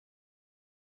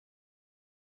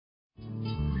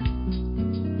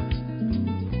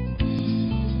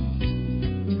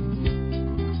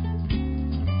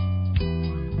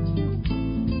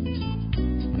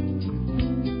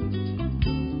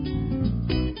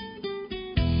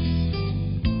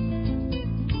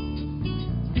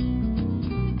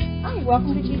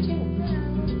welcome to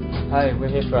G2. Hi, we're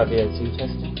here for our VO2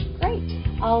 testing. Great.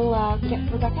 I'll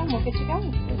get Rebecca and we'll get you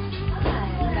going.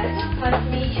 Hi, Rebecca. Nice to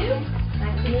meet you.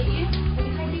 Nice to meet you. Let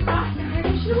me take you back. How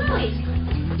did you really?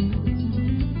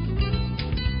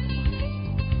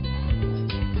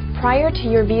 Prior to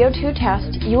your VO2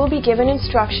 test, you will be given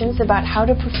instructions about how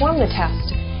to perform the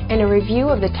test and a review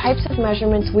of the types of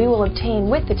measurements we will obtain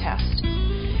with the test.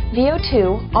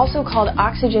 VO2, also called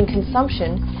oxygen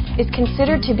consumption, is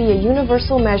considered to be a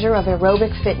universal measure of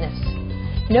aerobic fitness.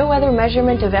 No other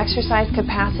measurement of exercise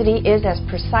capacity is as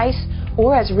precise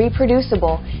or as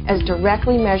reproducible as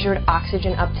directly measured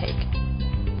oxygen uptake.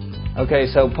 Okay,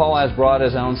 so Paul has brought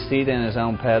his own seat and his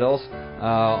own pedals.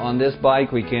 On this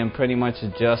bike we can pretty much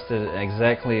adjust it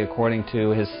exactly according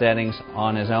to his settings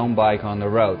on his own bike on the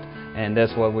road, and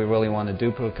that's what we really want to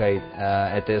duplicate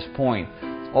at this point.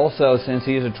 Also, since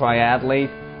he's a triathlete,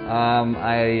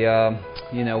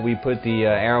 we put the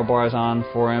aero bars on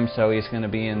for him, so he's going to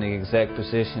be in the exact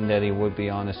position that he would be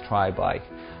on his tri bike.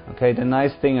 Okay, the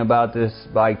nice thing about this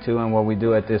bike too, and what we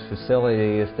do at this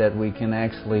facility, is that we can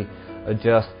actually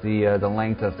adjust the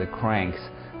length of the cranks.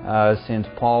 Since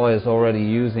Paul is already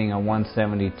using a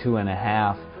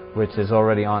 172.5, which is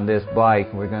already on this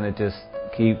bike, we're going to just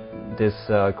keep this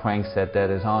crankset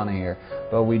that is on here.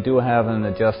 But we do have an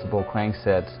adjustable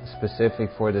crankset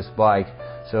specific for this bike,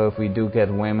 so if we do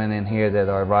get women in here that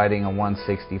are riding a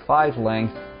 165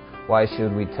 length, why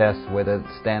should we test with a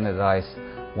standardized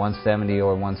 170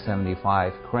 or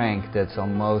 175 crank that's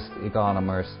on most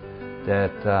economers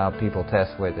that people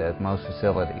test with at most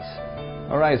facilities?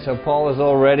 Alright, so Paul is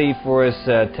all ready for his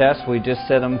test. We just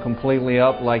set him completely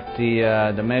up like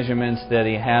the measurements that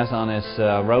he has on his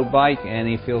road bike, and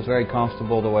he feels very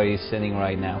comfortable the way he's sitting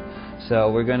right now.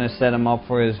 So we're going to set him up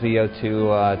for his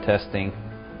VO2 testing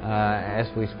as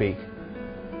we speak.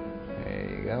 There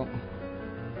you go.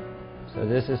 So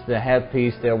this is the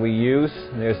headpiece that we use.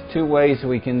 There's two ways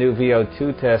we can do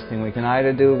VO2 testing. We can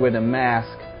either do it with a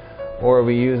mask, or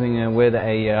we're using it with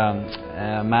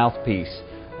a mouthpiece.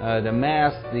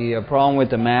 The problem with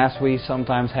the mask we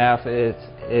sometimes have is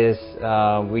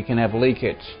we can have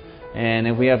leakage, and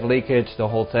if we have leakage, the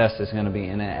whole test is going to be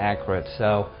inaccurate.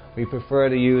 So we prefer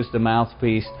to use the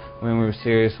mouthpiece when we're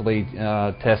seriously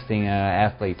testing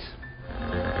athletes.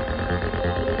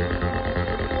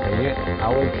 I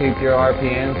will keep your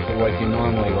RPMs to what you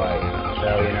normally ride.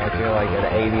 So if you're like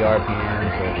at 80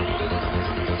 RPMs,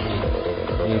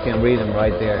 you can read them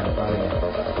right there in front of you.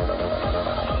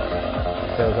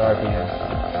 Those RPMs.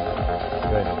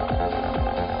 Good.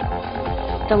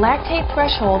 The lactate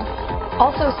threshold,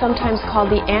 also sometimes called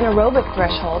the anaerobic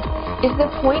threshold, is the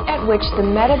point at which the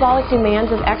metabolic demands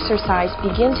of exercise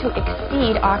begin to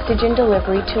exceed oxygen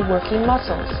delivery to working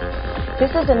muscles.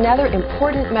 This is another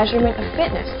important measurement of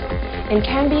fitness and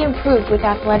can be improved with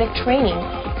athletic training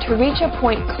to reach a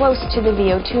point close to the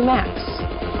VO2 max.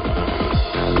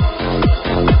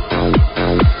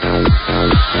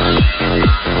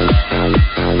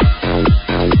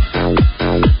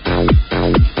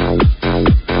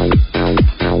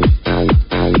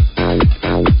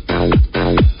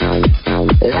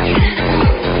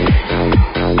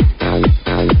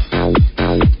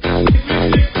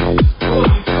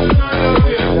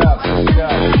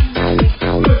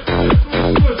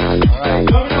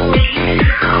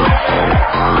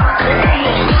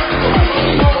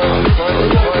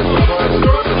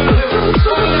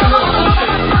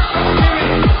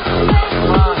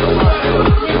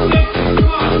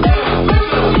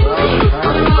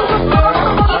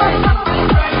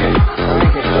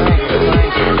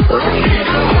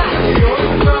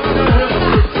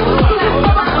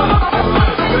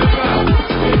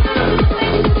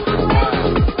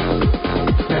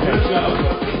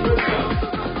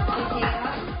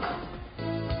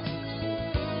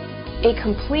 A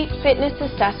complete fitness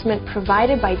assessment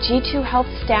provided by G2 Health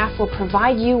staff will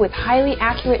provide you with highly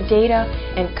accurate data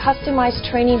and customized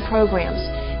training programs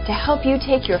to help you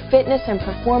take your fitness and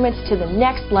performance to the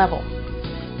next level.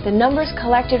 The numbers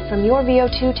collected from your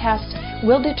VO2 test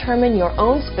will determine your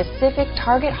own specific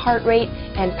target heart rate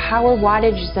and power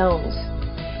wattage zones.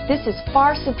 This is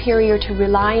far superior to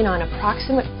relying on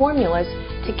approximate formulas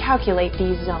to calculate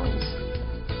these zones.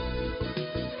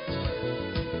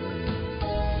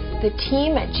 The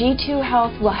team at G2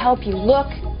 Health will help you look,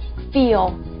 feel,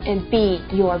 and be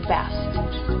your best.